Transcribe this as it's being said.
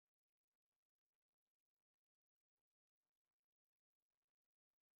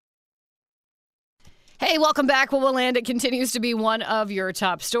Hey, welcome back. Well, we'll land. It continues to be one of your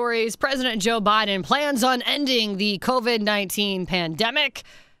top stories. President Joe Biden plans on ending the COVID-19 pandemic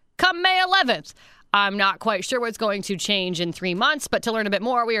come May 11th. I'm not quite sure what's going to change in 3 months, but to learn a bit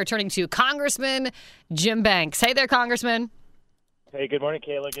more, we are turning to Congressman Jim Banks. Hey there, Congressman. Hey, good morning,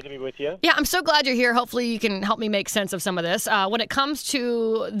 Kayla. Good to be with you. Yeah, I'm so glad you're here. Hopefully you can help me make sense of some of this. When it comes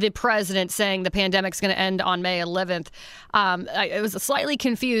to the president saying the pandemic's going to end on May 11th, I was slightly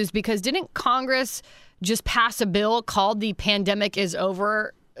confused because didn't Congress just pass a bill called the Pandemic is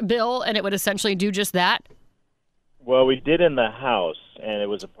Over bill, and it would essentially do just that? Well, we did in the House, and it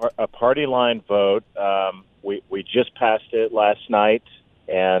was a party line vote. We just passed it last night,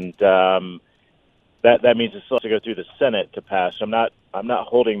 and that means it still has to go through the Senate to pass. I'm not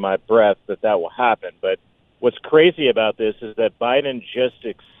holding my breath that will happen. But what's crazy about this is that Biden just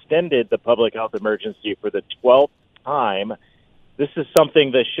extended the public health emergency for the 12th time. This is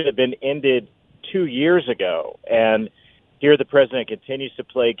something that should have been ended 2 years ago, and here the president continues to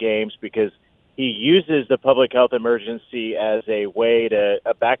play games because he uses the public health emergency as a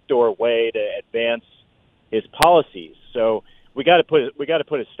backdoor way to advance his policies. So we got to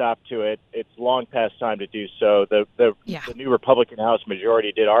put a stop to it. It's long past time to do so. The new Republican House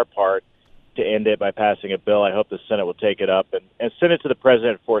majority did our part to end it by passing a bill. I hope the Senate will take it up and send it to the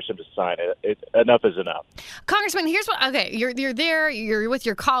president and force him to sign it. Enough is enough. Congressman, here's what. Okay, you're there. You're with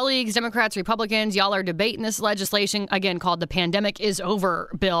your colleagues, Democrats, Republicans. Y'all are debating this legislation again called the Pandemic is Over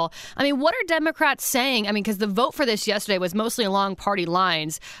bill. I mean, what are Democrats saying? I mean, because the vote for this yesterday was mostly along party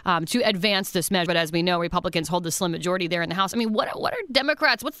lines to advance this measure. But as we know, Republicans hold the slim majority there in the House. I mean, what are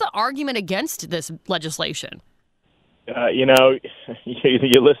Democrats? What's the argument against this legislation? You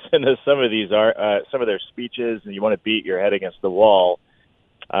listen to some of their speeches, and you want to beat your head against the wall.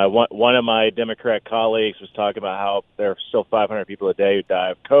 One of my Democrat colleagues was talking about how there are still 500 people a day who die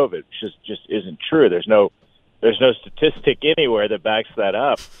of COVID, which just isn't true. There's no statistic anywhere that backs that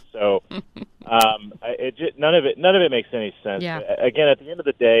up. So none of it makes any sense. Yeah. Again, at the end of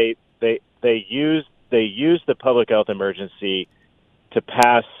the day, they use the public health emergency to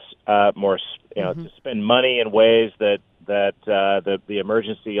pass more. To spend money in ways that the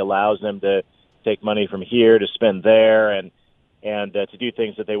emergency allows them to take money from here to spend there, and to do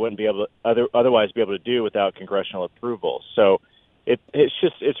things that they wouldn't be able to otherwise be able to do without congressional approval. So it's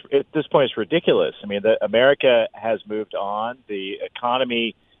at this point it's ridiculous. I mean, America has moved on. The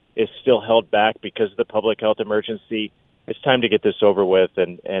economy is still held back because of the public health emergency. It's time to get this over with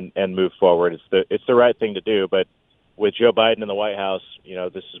and move forward. It's the right thing to do, but with Joe Biden in the White House,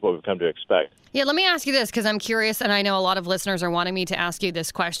 this is what we've come to expect. Yeah, let me ask you this, because I'm curious, and I know a lot of listeners are wanting me to ask you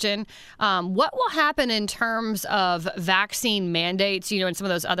this question. What will happen in terms of vaccine mandates, and some of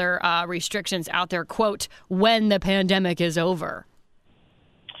those other restrictions out there, quote, when the pandemic is over?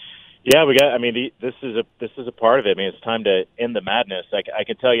 Yeah, this is a part of it. I mean, it's time to end the madness. I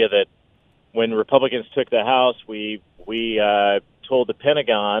can tell you that when Republicans took the House, we told the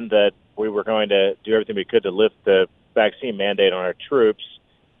Pentagon that we were going to do everything we could to lift the vaccine mandate on our troops,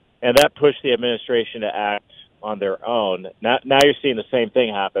 and that pushed the administration to act on their own. Now you're seeing the same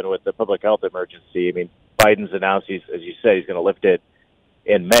thing happen with the public health emergency. I mean, Biden's announced, as you said, he's going to lift it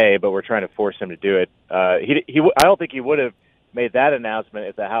in May, but we're trying to force him to do it. I don't think he would have made that announcement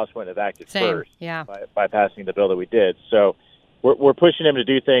if the House wouldn't have acted first by passing the bill that we did. So we're pushing him to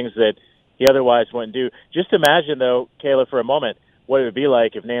do things that he otherwise wouldn't do. Just imagine, though, Kayla, for a moment, what it would be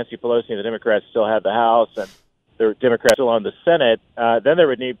like if Nancy Pelosi and the Democrats still had the House and the Democrats still on the Senate. Then there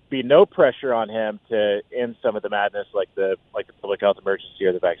would be no pressure on him to end some of the madness like the public health emergency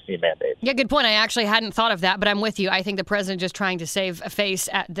or the vaccine mandate. Yeah, good point. I actually hadn't thought of that, but I'm with you. I think the president just trying to save face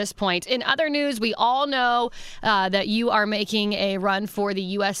at this point. In other news, we all know that you are making a run for the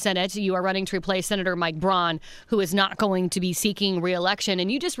U.S. Senate. You are running to replace Senator Mike Braun, who is not going to be seeking re-election.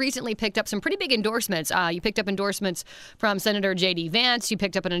 And you just recently picked up some pretty big endorsements. You picked up endorsements from Senator J.D. Vance. You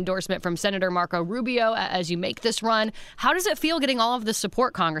picked up an endorsement from Senator Marco Rubio as you make this run. How does it feel getting all of this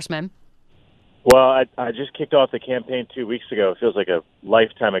support, Congressman? Well, I just kicked off the campaign 2 weeks ago. It feels like a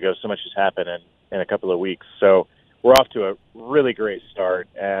lifetime ago. So much has happened in a couple of weeks. So we're off to a really great start,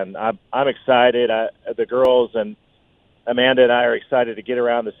 and I'm excited. The girls and Amanda and I are excited to get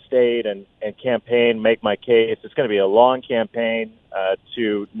around the state and campaign, make my case. It's going to be a long campaign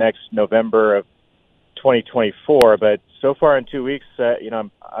to next November of 2024, but so far in 2 weeks,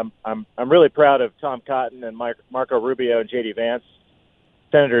 I'm really proud of Tom Cotton and Marco Rubio and J.D. Vance,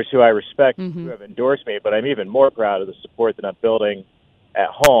 senators who I respect, who have endorsed me. But I'm even more proud of the support that I'm building at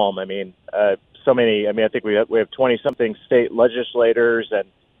home. I mean, I think we have 20-something state legislators and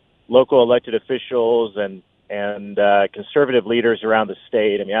local elected officials and and conservative leaders around the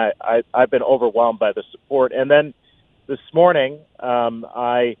state. I mean, I've been overwhelmed by the support. And then this morning,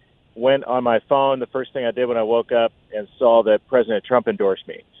 I went on my phone. The first thing I did when I woke up and saw that President Trump endorsed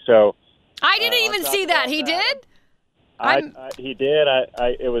me. So I didn't even see that. He did? He did.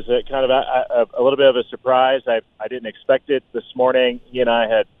 It was a kind of a little bit of a surprise. I didn't expect it this morning. He and I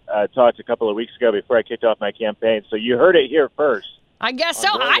had talked a couple of weeks ago before I kicked off my campaign. So you heard it here first. I guess so.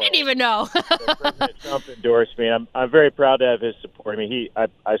 I didn't even know. President Trump endorsed me. I'm very proud to have his support. I mean,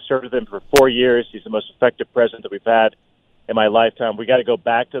 I served with him for 4 years. He's the most effective president that we've had in my lifetime. We got to go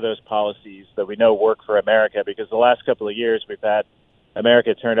back to those policies that we know work for America, because the last couple of years we've had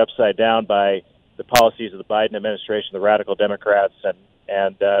America turned upside down by the policies of the Biden administration, the radical Democrats,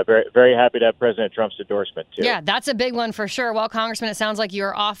 and very, very happy to have President Trump's endorsement, too. Yeah, that's a big one for sure. Well, Congressman, it sounds like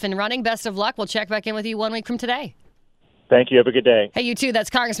you're off and running. Best of luck. We'll check back in with you 1 week from today. Thank you. Have a good day. Hey, you too. That's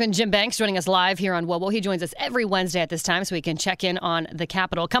Congressman Jim Banks joining us live here on WOWO. He joins us every Wednesday at this time so we can check in on the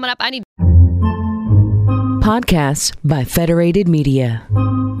Capitol. Coming up, I need... Podcasts by Federated Media.